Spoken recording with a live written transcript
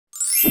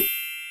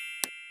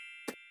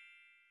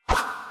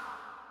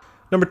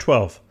Number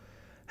 12.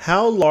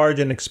 How large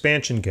an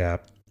expansion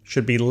gap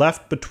should be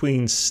left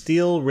between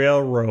steel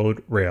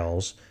railroad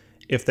rails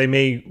if they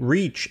may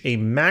reach a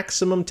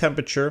maximum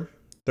temperature,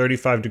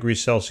 35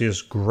 degrees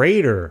Celsius,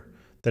 greater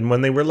than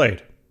when they were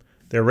laid?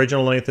 Their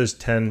original length is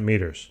 10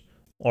 meters.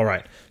 All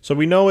right, so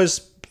we know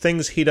as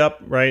things heat up,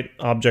 right,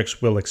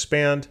 objects will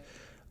expand.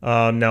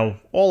 Now,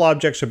 all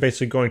objects are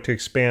basically going to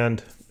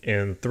expand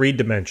in 3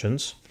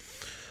 dimensions.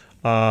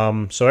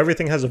 So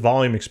everything has a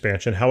volume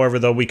expansion. However,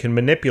 though, we can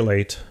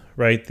manipulate,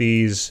 right,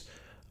 these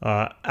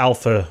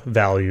alpha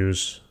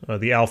values.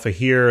 The alpha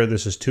here,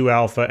 this is 2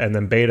 alpha, and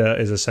then beta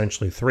is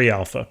essentially 3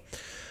 alpha.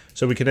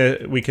 So we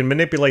can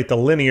manipulate the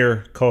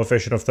linear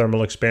coefficient of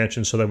thermal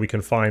expansion so that we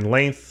can find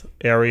length,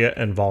 area,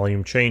 and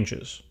volume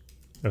changes.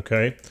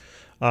 Okay.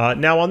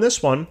 Now on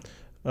this one,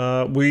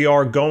 we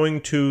are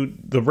going to,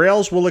 the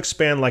rails will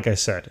expand, like I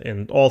said,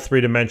 in all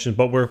 3 dimensions,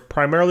 but we're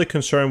primarily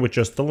concerned with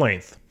just the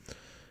length.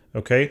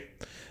 Okay.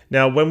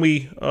 Now when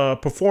we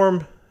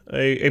perform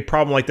a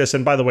problem like this,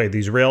 and by the way,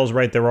 these rails,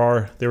 right,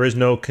 there is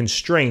no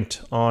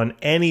constraint on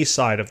any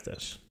side of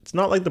this. It's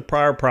not like the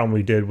prior problem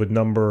we did with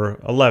number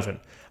 11.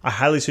 I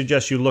highly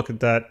suggest you look at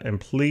that and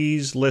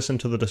please listen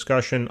to the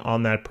discussion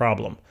on that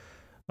problem.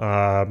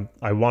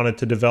 I wanted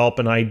to develop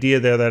an idea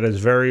there that is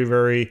very,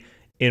 very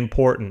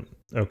important.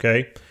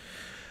 Okay.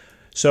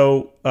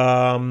 So,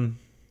 all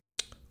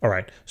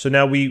right. So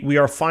now we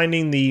are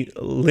finding the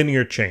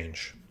linear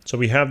change. So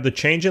we have the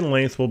change in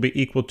length will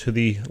be equal to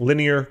the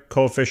linear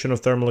coefficient of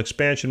thermal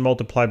expansion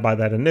multiplied by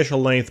that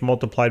initial length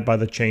multiplied by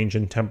the change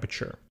in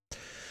temperature.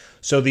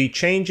 So the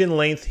change in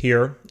length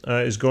here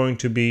is going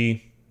to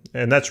be,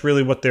 and that's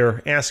really what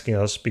they're asking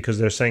us, because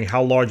they're saying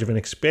how large of an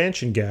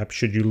expansion gap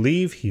should you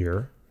leave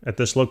here at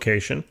this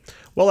location?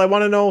 Well, I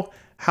want to know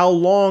how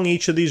long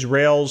each of these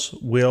rails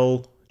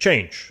will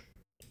change.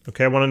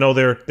 Okay, I want to know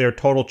their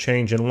total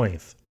change in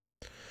length.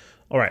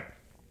 All right,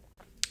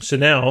 so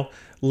now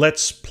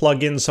let's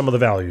plug in some of the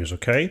values,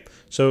 okay?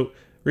 So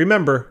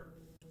remember,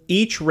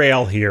 each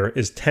rail here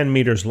is 10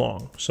 meters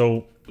long.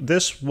 So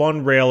this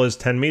one rail is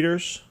 10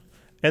 meters,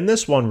 and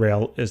this one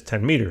rail is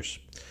 10 meters.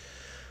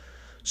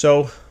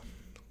 So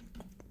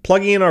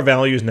plugging in our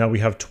values now, we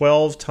have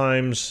 12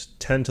 times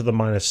 10 to the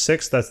minus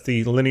 6. That's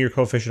the linear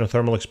coefficient of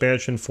thermal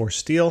expansion for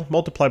steel,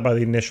 multiplied by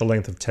the initial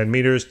length of 10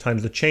 meters,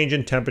 times the change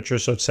in temperature.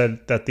 So it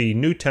said that the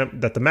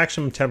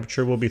maximum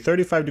temperature will be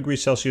 35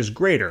 degrees Celsius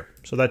greater.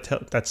 So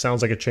that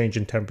sounds like a change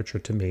in temperature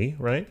to me,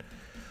 right?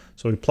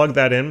 So we plug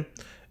that in,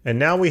 and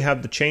now we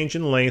have the change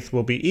in length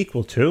will be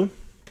equal to,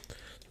 so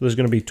there's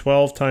going to be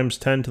 12 times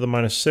 10 to the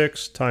minus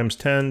 6 times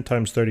 10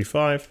 times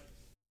 35.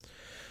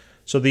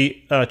 So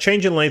the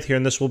change in length here,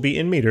 and this will be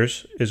in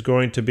meters, is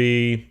going to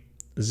be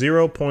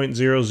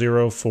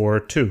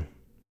 0.0042.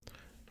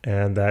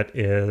 And that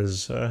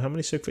is, how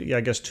many 6 feet? Yeah,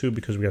 I guess 2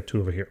 because we got 2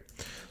 over here.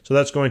 So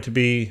that's going to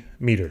be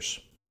meters.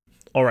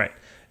 All right.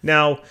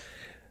 Now,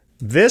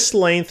 this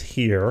length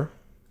here,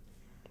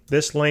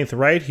 this length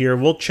right here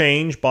will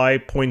change by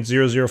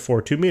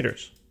 0.0042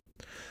 meters.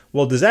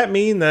 Well, does that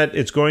mean that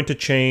it's going to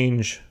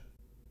change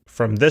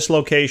from this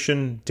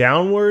location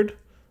downward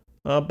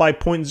by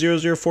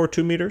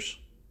 0.0042 meters?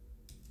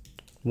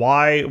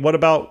 Why? What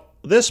about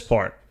this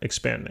part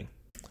expanding?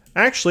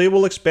 Actually, it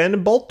will expand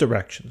in both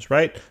directions,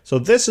 right? So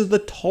this is the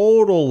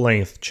total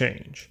length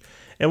change.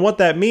 And what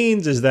that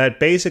means is that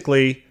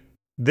basically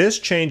this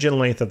change in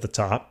length at the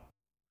top,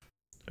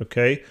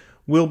 okay,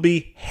 will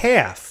be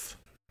half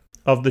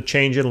of the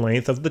change in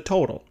length of the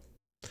total.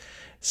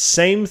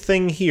 Same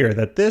thing here,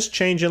 that this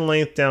change in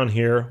length down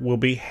here will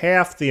be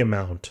half the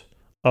amount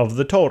of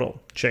the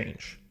total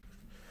change.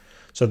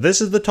 So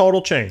this is the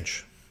total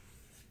change.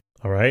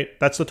 All right,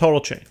 that's the total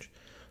change.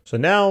 So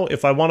now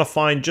if I want to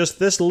find just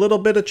this little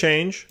bit of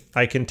change,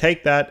 I can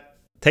take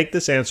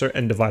this answer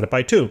and divide it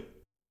by 2.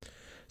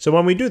 So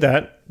when we do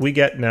that, we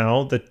get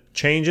now the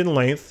change in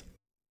length,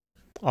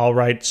 I'll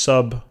write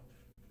sub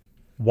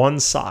one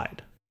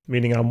side,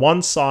 meaning on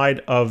one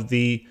side of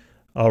the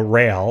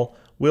rail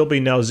will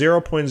be now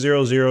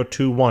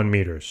 0.0021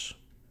 meters.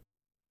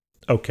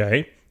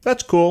 Okay,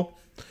 that's cool.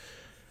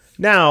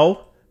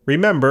 Now,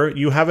 remember,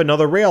 you have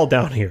another rail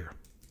down here.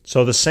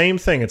 So the same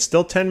thing, it's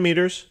still 10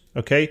 meters,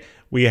 okay?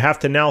 We have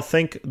to now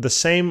think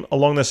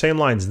along the same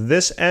lines.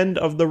 This end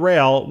of the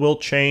rail will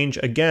change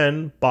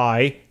again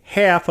by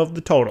half of the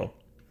total.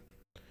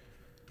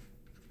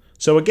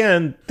 So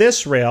again,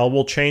 this rail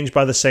will change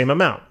by the same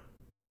amount.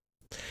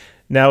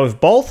 Now,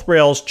 if both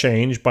rails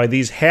change by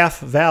these half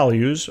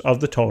values of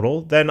the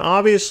total, then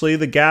obviously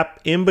the gap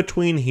in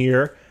between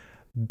here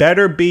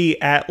better be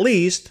at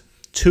least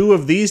 2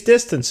 of these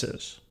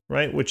distances,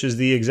 right? Which is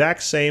the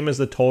exact same as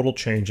the total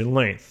change in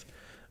length,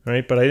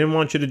 right? But I didn't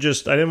want to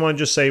just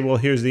say, well,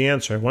 here's the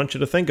answer. I want you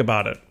to think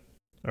about it,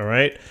 all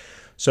right?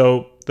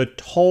 So the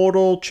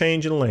total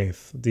change in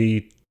length,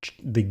 the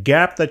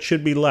gap that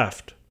should be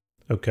left,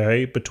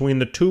 okay, between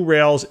the 2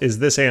 rails is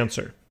this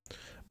answer.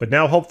 But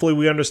now hopefully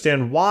we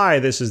understand why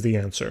this is the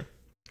answer.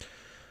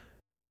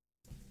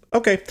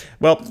 Okay,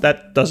 well,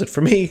 that does it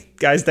for me.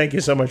 Guys, thank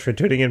you so much for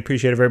tuning in.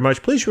 Appreciate it very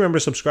much. Please remember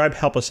to subscribe,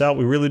 help us out.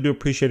 We really do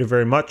appreciate it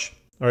very much.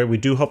 All right, we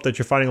do hope that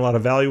you're finding a lot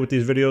of value with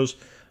these videos.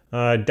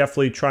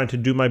 Definitely trying to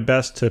do my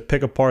best to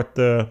pick apart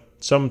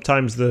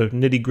sometimes the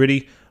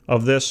nitty-gritty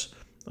of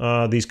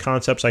these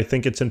concepts. I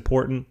think it's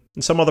important.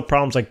 And some other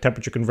problems like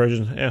temperature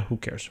conversions, who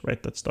cares,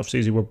 right? That stuff's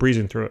easy. We're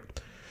breezing through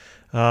it.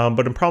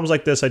 But in problems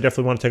like this, I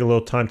definitely want to take a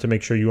little time to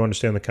make sure you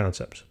understand the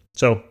concepts.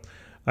 So,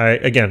 I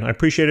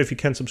appreciate it if you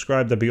can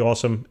subscribe. That'd be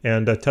awesome.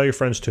 And tell your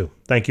friends too.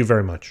 Thank you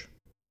very much.